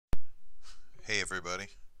Hey everybody,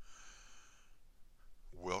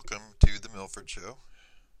 welcome to the Milford Show.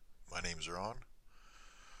 My name's Ron.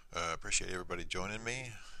 Appreciate everybody joining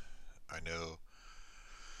me. I know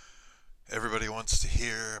everybody wants to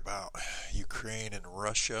hear about Ukraine and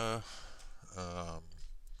Russia. Um,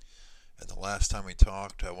 and the last time we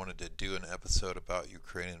talked, I wanted to do an episode about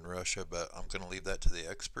Ukraine and Russia, but I'm going to leave that to the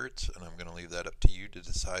experts, and I'm going to leave that up to you to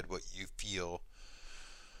decide what you feel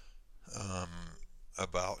um,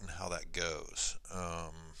 about and how that goes.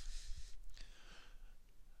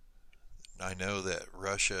 I know that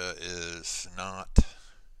Russia is not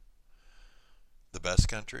the best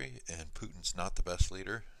country and Putin's not the best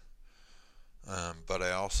leader. But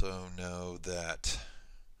I also know that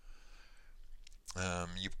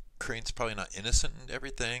Ukraine's probably not innocent in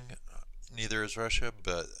everything. Neither is Russia,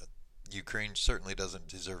 but Ukraine certainly doesn't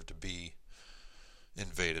deserve to be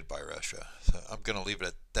invaded by Russia. So I'm going to leave it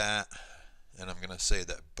at that, and I'm going to say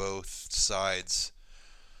that both sides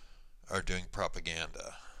are doing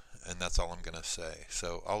propaganda. And that's all I'm going to say.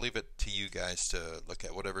 So I'll leave it to you guys to look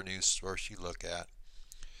at whatever news source you look at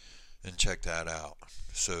and check that out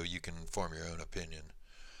so you can form your own opinion.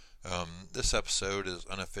 This episode is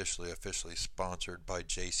officially sponsored by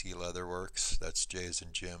JC Leatherworks. That's J as in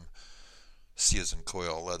Jim, C as in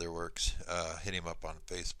Coil Leatherworks. Hit him up on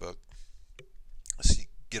Facebook.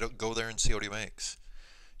 Go there and see what he makes.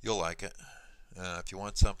 You'll like it. If you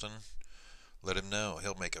want something, let him know.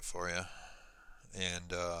 He'll make it for you.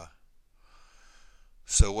 And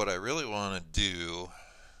so what I really want to do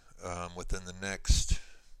within the next,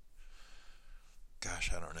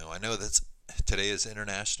 I don't know. I know that today is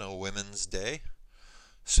International Women's Day.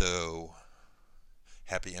 So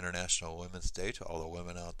happy International Women's Day to all the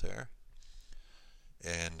women out there.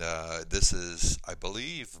 And this is, I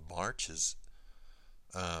believe, March is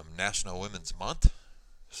National Women's Month.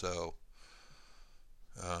 So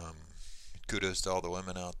kudos to all the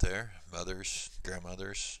women out there, mothers,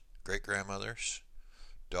 grandmothers, great-grandmothers,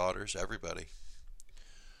 daughters, everybody.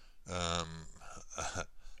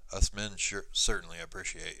 Us men certainly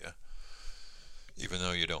appreciate you, even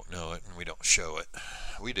though you don't know it and we don't show it.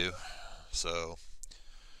 We do. So,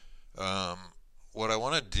 what I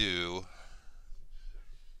want to do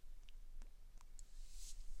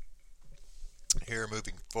here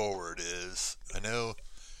moving forward is, I know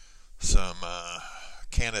some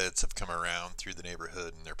candidates have come around through the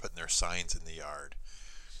neighborhood and they're putting their signs in the yard.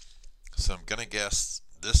 So I'm going to guess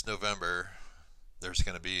this November there's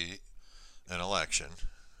going to be an election,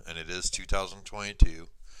 and it is 2022.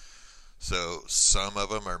 So some of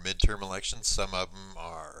them are midterm elections, some of them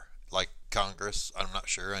are like Congress. I'm not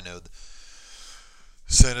sure. I know the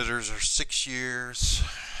senators are 6 years,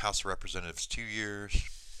 House of Representatives 2 years,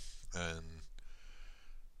 and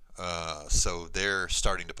so they're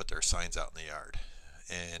starting to put their signs out in the yard.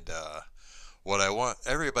 And what I want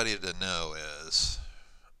everybody to know is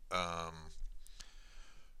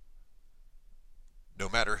no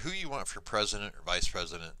matter who you want for president or vice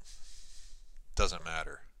president, doesn't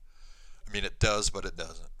matter. I mean, it does, but it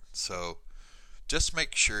doesn't. So just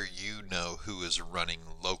make sure you know who is running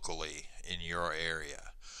locally in your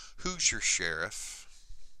area. Who's your sheriff?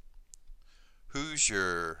 Who's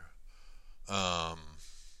your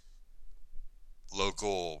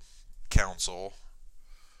local council?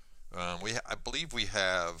 I believe we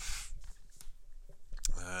have,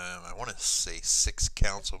 I want to say 6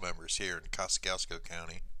 council members here in Kosciuszko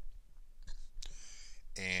County,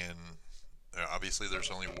 and obviously there's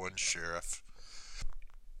only one sheriff,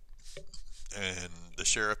 and the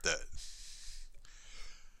sheriff that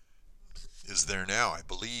is there now, I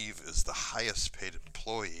believe, is the highest paid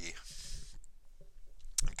employee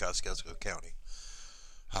in Kosciuszko County,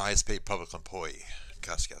 highest paid public employee in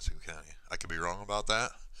Kosciuszko County. I could be wrong about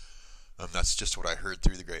that. That's just what I heard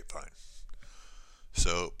through the grapevine.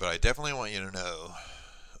 So, but I definitely want you to know,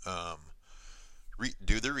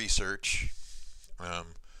 do the research,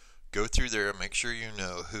 go through there and make sure you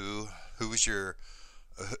know who's your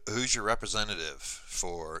representative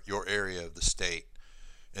for your area of the state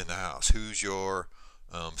in the House. Who's your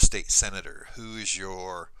state senator? Who is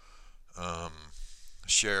your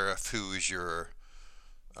sheriff? Who is your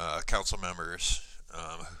council members?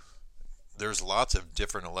 There's lots of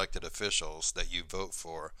different elected officials that you vote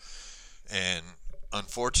for, and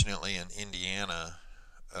unfortunately in Indiana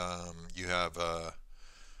you have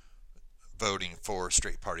voting for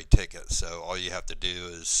straight party tickets, so all you have to do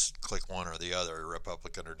is click one or the other,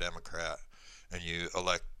 Republican or Democrat, and you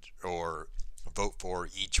elect or vote for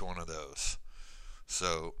each one of those.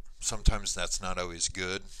 So sometimes that's not always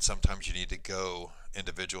good. Sometimes you need to go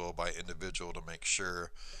individual by individual to make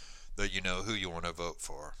sure that you know who you want to vote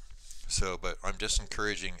for. So, but I'm just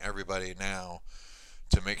encouraging everybody now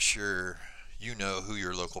to make sure you know who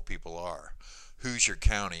your local people are. Who's your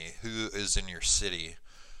county? Who is in your city?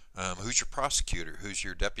 Who's your prosecutor? Who's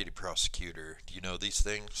your deputy prosecutor? Do you know these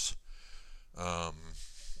things? Um,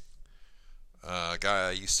 a guy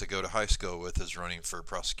I used to go to high school with is running for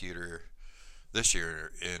prosecutor this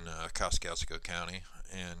year in Kosciuszko County,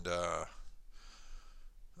 and I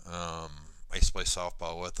used to play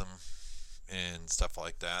softball with him and stuff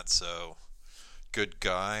like that. So, good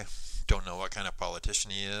guy. Don't know what kind of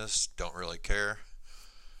politician he is. Don't really care.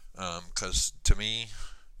 Because to me,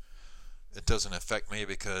 it doesn't affect me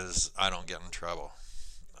because I don't get in trouble.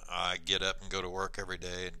 I get up and go to work every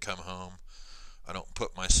day and come home. I don't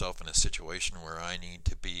put myself in a situation where I need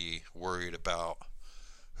to be worried about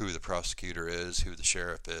who the prosecutor is, who the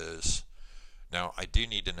sheriff is. Now, I do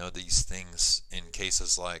need to know these things in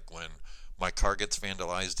cases like when my car gets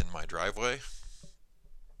vandalized in my driveway.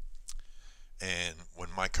 And when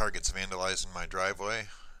my car gets vandalized in my driveway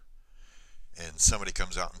and somebody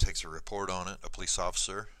comes out and takes a report on it, a police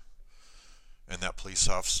officer, and that police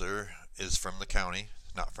officer is from the county,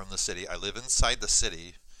 not from the city. I live inside the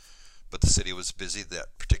city, but the city was busy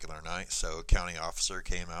that particular night, so a county officer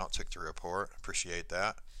came out, took the report. Appreciate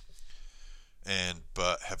that.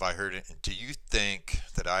 But have I heard it? Do you think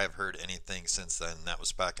that I have heard anything since then? That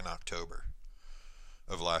was back in October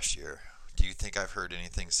of last year. Do you think I've heard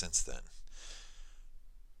anything since then?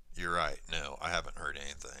 You're right. No, I haven't heard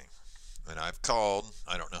anything. And I've called,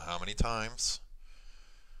 I don't know how many times,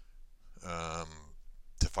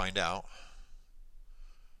 to find out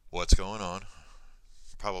what's going on.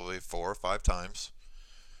 Probably 4 or 5 times.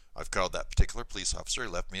 I've called that particular police officer,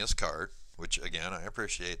 left me his card, which again, I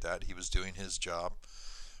appreciate that. He was doing his job,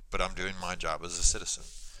 but I'm doing my job as a citizen.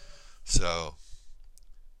 So,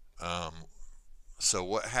 so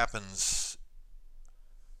what happens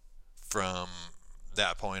from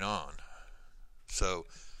that point on? So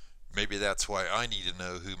maybe that's why I need to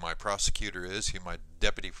know who my prosecutor is, who my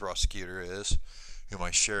deputy prosecutor is, who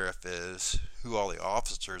my sheriff is, who all the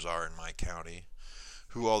officers are in my county,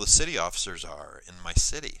 who all the city officers are in my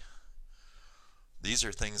city. These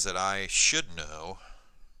are things that I should know.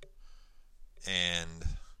 And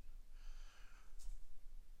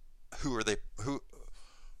who are they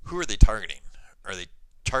targeting? Are they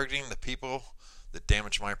targeting the people that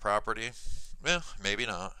damage my property? Well, maybe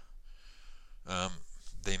not.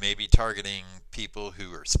 They may be targeting people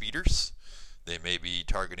who are speeders. They may be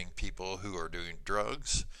targeting people who are doing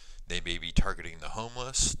drugs. They may be targeting the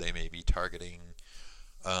homeless. They may be targeting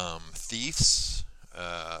thieves,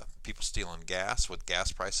 people stealing gas. With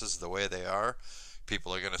gas prices the way they are,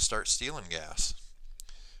 people are going to start stealing gas.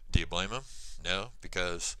 Do you blame them? No,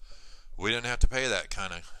 because we didn't have to pay that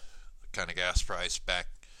kind of gas price back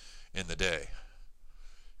in the day.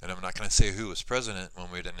 And I'm not going to say who was president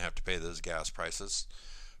when we didn't have to pay those gas prices.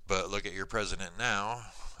 But look at your president now.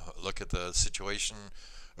 Look at the situation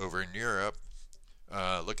over in Europe.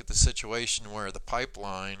 Look at the situation where the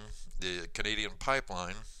pipeline, the Canadian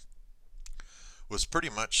pipeline, was pretty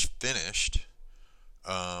much finished.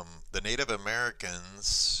 The Native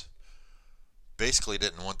Americans basically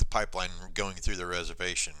didn't want the pipeline going through the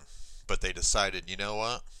reservation. But they decided, you know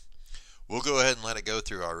what? We'll go ahead and let it go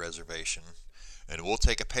through our reservation. And we'll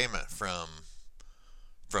take a payment from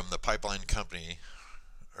the pipeline company,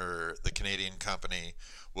 or the Canadian company.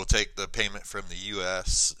 We'll take the payment from the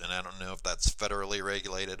U.S., and I don't know if that's federally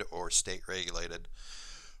regulated or state regulated,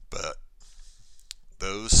 but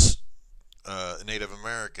those Native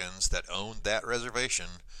Americans that owned that reservation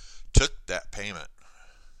took that payment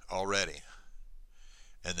already.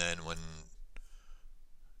 And then when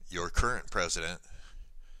your current president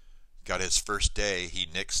got his first day, he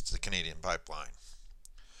nixed the Canadian pipeline.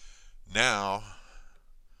 Now,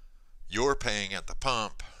 you're paying at the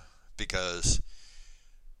pump because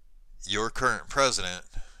your current president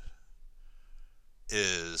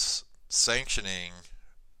is sanctioning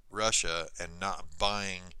Russia and not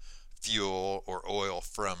buying fuel or oil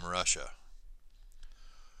from Russia.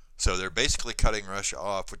 So they're basically cutting Russia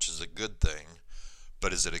off, which is a good thing.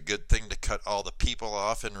 But is it a good thing to cut all the people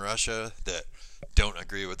off in Russia that don't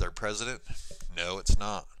agree with their president? No, it's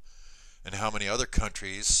not. And how many other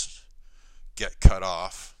countries get cut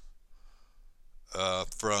off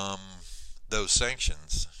from those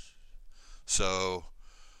sanctions? So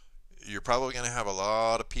you're probably going to have a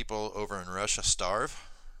lot of people over in Russia starve,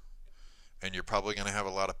 and you're probably going to have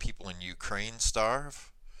a lot of people in Ukraine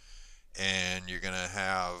starve, and you're going to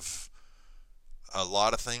have a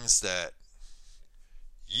lot of things that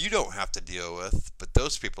you don't have to deal with, but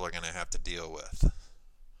those people are going to have to deal with.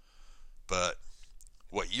 But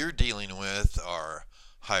what you're dealing with are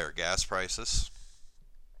higher gas prices,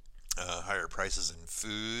 higher prices in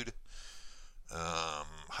food,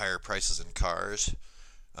 higher prices in cars.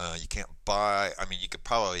 You can't buy, I mean, you could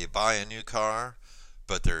probably buy a new car,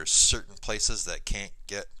 but there's certain places that can't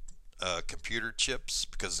get computer chips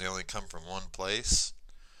because they only come from one place.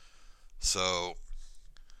 So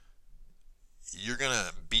you're going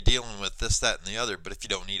to be dealing with this, that, and the other, but if you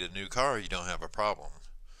don't need a new car, you don't have a problem.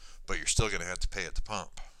 But you're still going to have to pay at the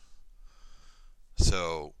pump.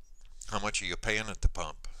 So how much are you paying at the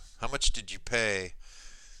pump? How much did you pay,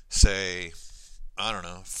 say, I don't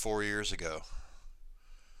know, 4 years ago?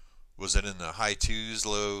 Was it in the high twos,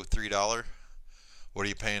 low $3? What are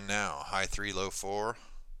you paying now? High 3, low 4?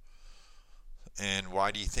 And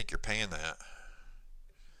why do you think you're paying that?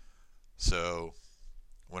 So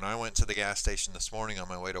when I went to the gas station this morning on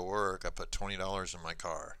my way to work, I put $20 in my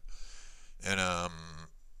car. And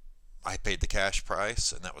I paid the cash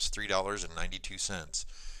price, and that was $3.92.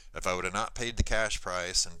 If I would have not paid the cash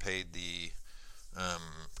price and paid the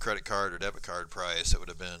credit card or debit card price, it would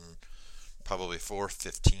have been probably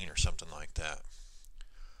 $4.15 or something like that.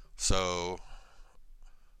 So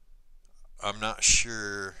I'm not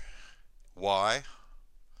sure why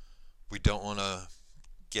we don't want to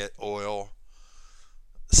get oil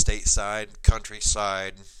stateside,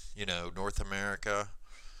 countryside, North America.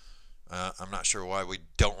 I'm not sure why we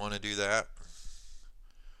don't want to do that.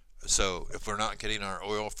 So if we're not getting our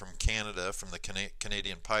oil from Canada, from the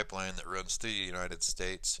Canadian pipeline that runs through the United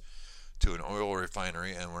States to an oil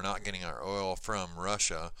refinery, and we're not getting our oil from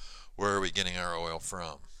Russia, where are we getting our oil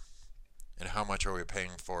from? And how much are we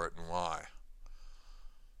paying for it, and why?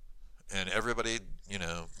 And everybody,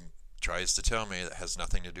 tries to tell me that has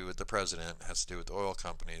nothing to do with the president, it has to do with oil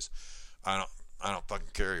companies. I don't fucking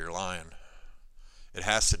care, you're lying. It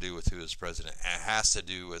has to do with who is president. It has to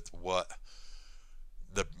do with what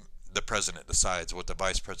the president decides, what the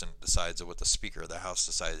vice president decides, or what the Speaker of the House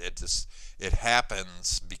decides. It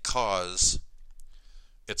happens because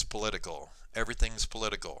it's political. Everything's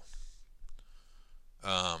political.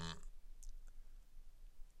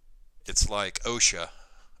 It's like OSHA.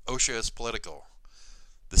 OSHA is political.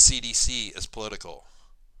 The CDC is political.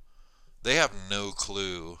 They have no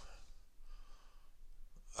clue.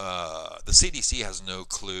 The CDC has no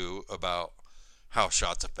clue about how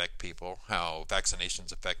shots affect people, how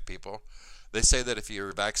vaccinations affect people. They say that if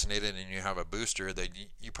you're vaccinated and you have a booster, that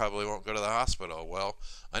you probably won't go to the hospital. Well,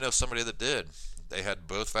 I know somebody that did. They had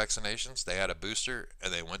both vaccinations, they had a booster,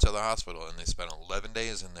 and they went to the hospital, and they spent 11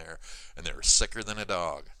 days in there, and they were sicker than a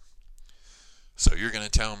dog. So you're going to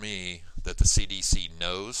tell me that the CDC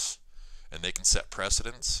knows, and they can set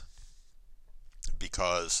precedents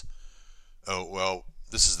because, oh, well,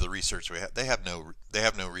 this is the research we have. They have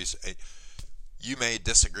no research. You may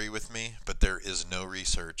disagree with me, but there is no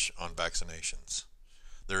research on vaccinations.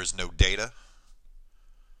 There is no data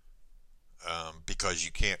because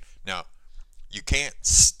you can't. Now, you can't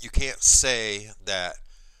say that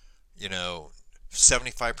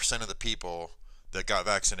 75% of the people that got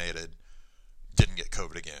vaccinated didn't get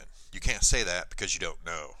COVID again. You can't say that because you don't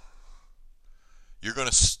know.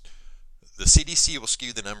 The CDC will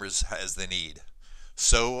skew the numbers as they need.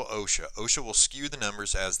 So will OSHA. OSHA will skew the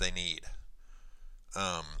numbers as they need.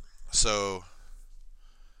 So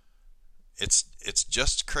it's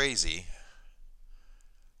just crazy,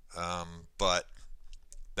 but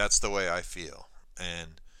that's the way I feel.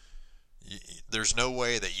 And there's no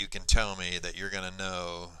way that you can tell me that you're going to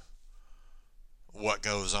know what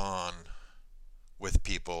goes on with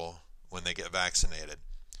people when they get vaccinated.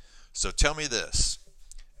 So tell me this.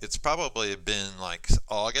 It's probably been like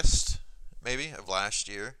August, maybe, of last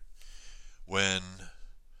year when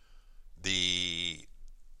the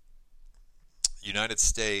United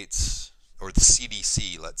States, or the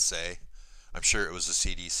CDC, let's say, I'm sure it was the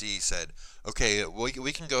CDC, said, okay,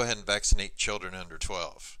 we can go ahead and vaccinate children under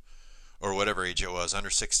 12, or whatever age it was, under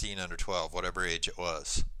 16, under 12, whatever age it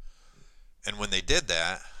was. And when they did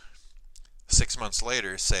that, 6 months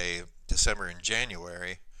later, say December and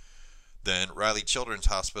January, then Riley Children's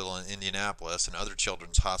Hospital in Indianapolis and other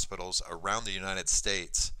children's hospitals around the United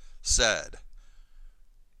States said,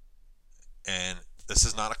 and this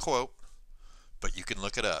is not a quote, but you can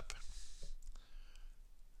look it up,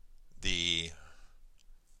 the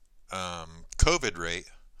COVID rate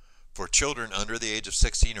for children under the age of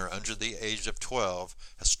 16 or under the age of 12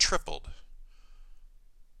 has tripled.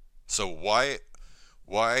 So why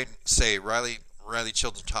say Riley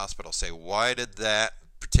Children's Hospital, say, why did that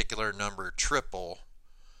particular number triple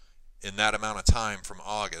in that amount of time from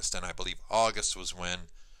August? And I believe August was when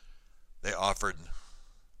they offered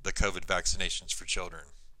the COVID vaccinations for children.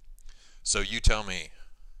 So you tell me.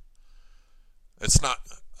 It's not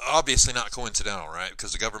obviously not coincidental, right?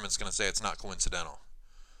 Because the government's going to say it's not coincidental,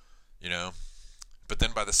 you know. But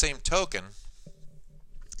then by the same token,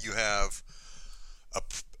 you have a,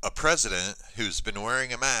 a president who's been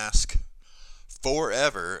wearing a mask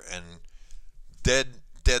forever and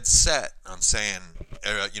dead set on saying,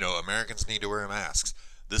 Americans need to wear masks.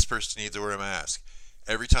 This person needs to wear a mask.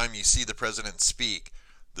 Every time you see the president speak,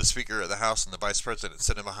 the Speaker of the House and the Vice President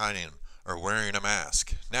sitting behind him are wearing a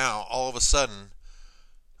mask. Now, all of a sudden,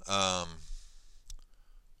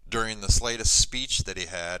 during this latest speech that he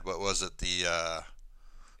had, what was it, the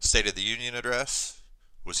State of the Union address?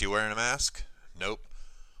 Was he wearing a mask? Nope.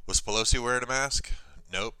 Was Pelosi wearing a mask?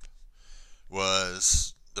 Nope.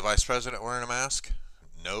 Was the Vice President wearing a mask?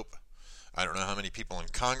 Nope. I don't know how many people in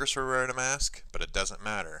Congress were wearing a mask, but it doesn't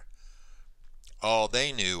matter. All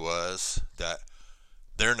they knew was that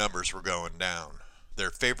their numbers were going down. Their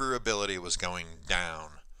favorability was going down.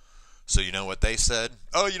 So you know what they said?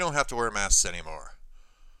 Oh, you don't have to wear masks anymore.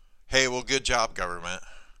 Hey, well, good job, government.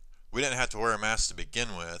 We didn't have to wear a mask to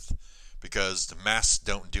begin with because the masks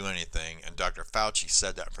don't do anything. And Dr. Fauci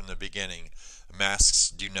said that from the beginning. Masks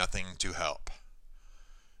do nothing to help.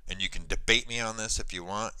 And you can debate me on this if you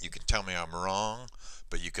want. You can tell me I'm wrong,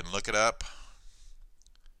 but you can look it up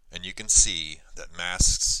and you can see that the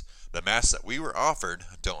masks that we were offered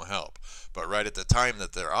don't help. But right at the time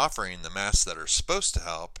that they're offering the masks that are supposed to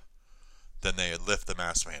help, then they lift the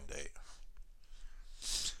mask mandate.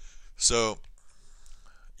 So,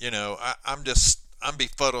 I'm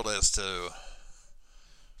befuddled as to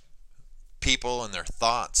people and their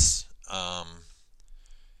thoughts.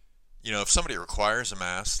 If somebody requires a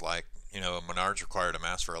mask, like, Menards required a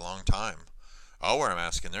mask for a long time, I'll wear a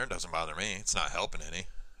mask in there. It doesn't bother me. It's not helping any,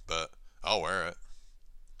 but I'll wear it.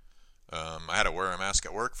 I had to wear a mask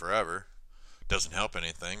at work forever. Doesn't help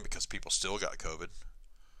anything because people still got COVID.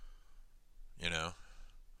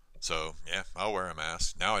 So, yeah, I'll wear a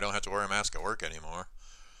mask. Now I don't have to wear a mask at work anymore.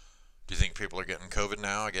 Do you think people are getting COVID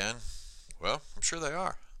now again? Well, I'm sure they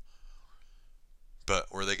are.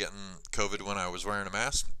 But were they getting COVID when I was wearing a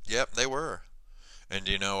mask? Yep, they were. And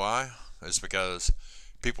do you know why? It's because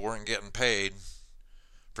people weren't getting paid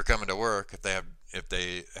for coming to work. If they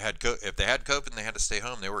had COVID and they had to stay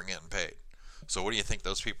home, they weren't getting paid. So what do you think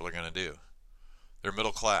those people are going to do? They're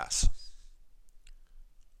middle class.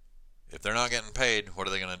 If they're not getting paid, what are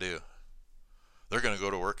they going to do? They're going to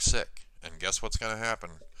go to work sick. And guess what's going to happen?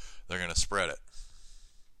 They're going to spread it.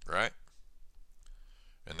 Right?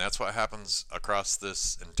 And that's what happens across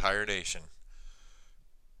this entire nation.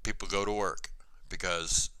 People go to work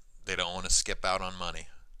because they don't want to skip out on money.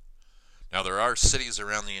 Now, there are cities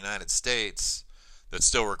around the United States that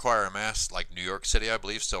still require a mask, like New York City, I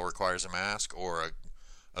believe, still requires a mask or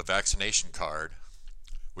a vaccination card,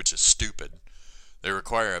 which is stupid. They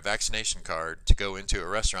require a vaccination card to go into a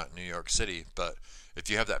restaurant in New York City, but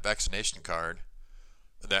if you have that vaccination card,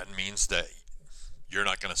 that means that you're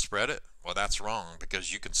not going to spread it? Well, that's wrong,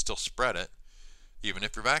 because you can still spread it even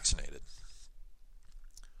if you're vaccinated.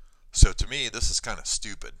 So to me, this is kind of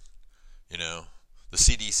stupid. The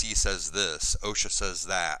CDC says this, OSHA says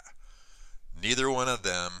that. Neither one of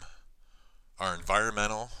them are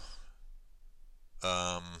environmental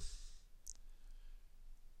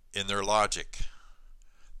in their logic.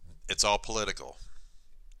 It's all political.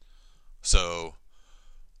 So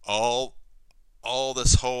all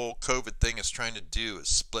this whole COVID thing is trying to do is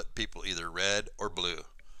split people either red or blue.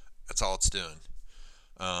 That's all it's doing.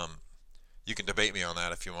 You can debate me on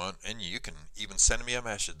that if you want, and you can even send me a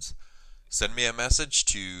message. Send me a message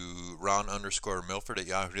to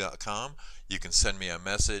ron_milford@yahoo.com. You can send me a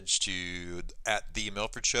message to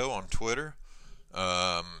 @TheMilfordShow on Twitter,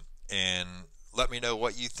 and let me know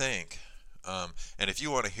what you think. And if you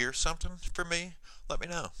want to hear something from me, let me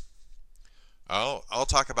know. I'll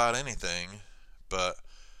talk about anything, but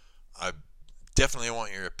I definitely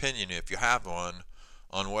want your opinion, if you have one,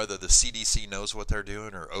 on whether the CDC knows what they're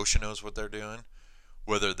doing or OSHA knows what they're doing.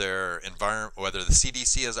 Whether whether the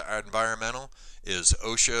CDC is environmental, is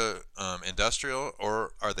OSHA industrial,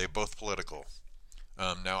 or are they both political?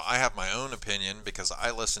 Now, I have my own opinion because I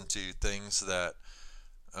listen to things that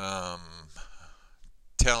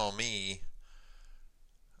tell me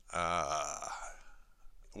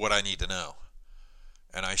what I need to know,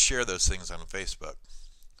 and I share those things on Facebook.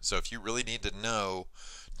 So if you really need to know,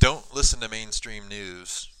 don't listen to mainstream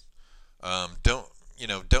news. Don't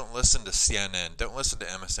listen to CNN. Don't listen to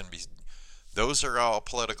MSNBC. Those are all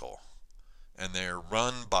political, and they're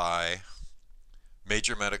run by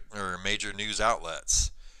major news outlets,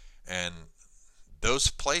 and those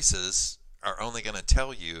places are only going to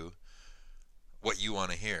tell you what you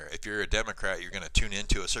want to hear. If you're a Democrat, you're going to tune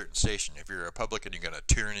into a certain station. If you're a Republican, you're going to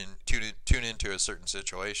tune into a certain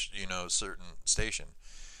situation, certain station,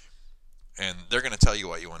 and they're going to tell you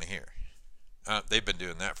what you want to hear. They've been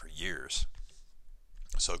doing that for years.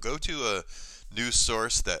 So go to a news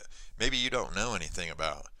source that maybe you don't know anything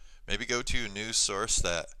about. Maybe go to a news source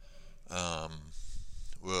that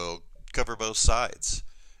will cover both sides,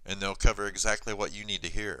 and they'll cover exactly what you need to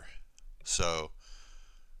hear. So,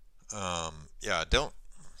 yeah, don't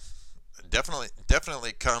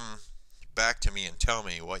definitely come back to me and tell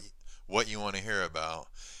me what you want to hear about,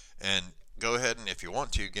 and go ahead and, if you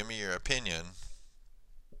want to, give me your opinion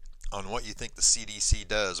on what you think the CDC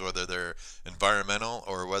does, whether they're environmental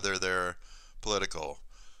or whether they're political.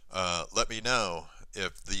 Let me know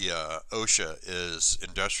if the OSHA is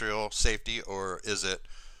industrial safety or is it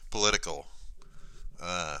political.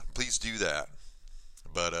 Please do that.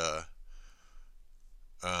 But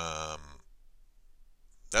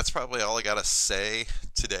that's probably all I gotta say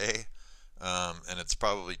today, and it's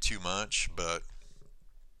probably too much, but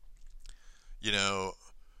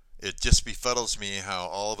it just befuddles me how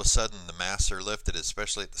all of a sudden the masks are lifted,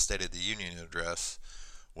 especially at the State of the Union address,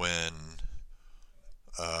 when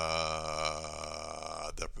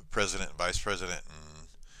the president, vice president, and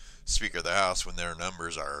speaker of the House, when their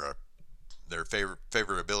numbers are, their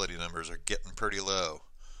favorability numbers are getting pretty low.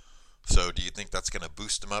 So do you think that's going to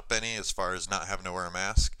boost them up any as far as not having to wear a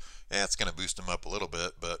mask? Yeah, it's going to boost them up a little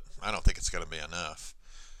bit, but I don't think it's going to be enough.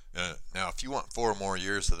 Now, if you want 4 more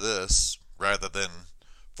years of this rather than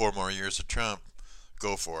 4 more years of Trump,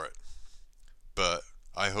 go for it. But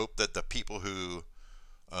I hope that the people who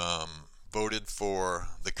voted for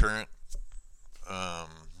the current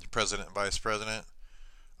president and vice president,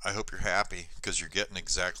 I hope you're happy, because you're getting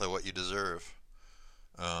exactly what you deserve.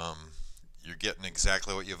 You're getting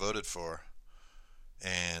exactly what you voted for.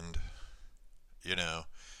 And,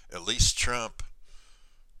 at least Trump,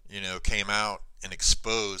 came out and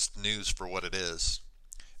exposed news for what it is.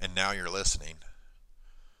 And now you're listening.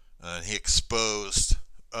 He exposed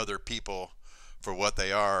other people for what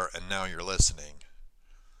they are, and now you're listening.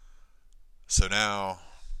 So now,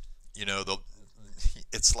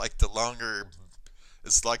 it's like the longer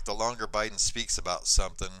Biden speaks about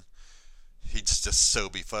something, he's just so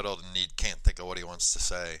befuddled and he can't think of what he wants to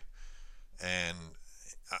say. And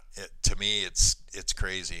to me, it's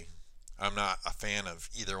crazy. I'm not a fan of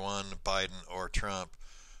either one, Biden or Trump,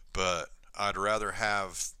 but I'd rather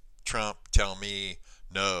have Trump tell me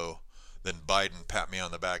no than Biden pat me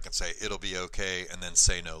on the back and say it'll be okay and then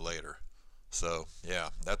say no later. So yeah,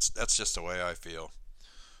 that's just the way I feel.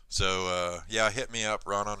 So yeah, hit me up,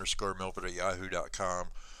 ron_milford@yahoo.com,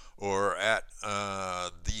 or at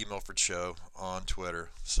the Milford Show on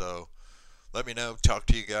Twitter. So let me know. Talk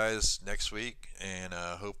to you guys next week, and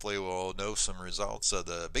hopefully we'll know some results of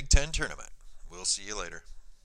the Big Ten tournament. We'll see you later.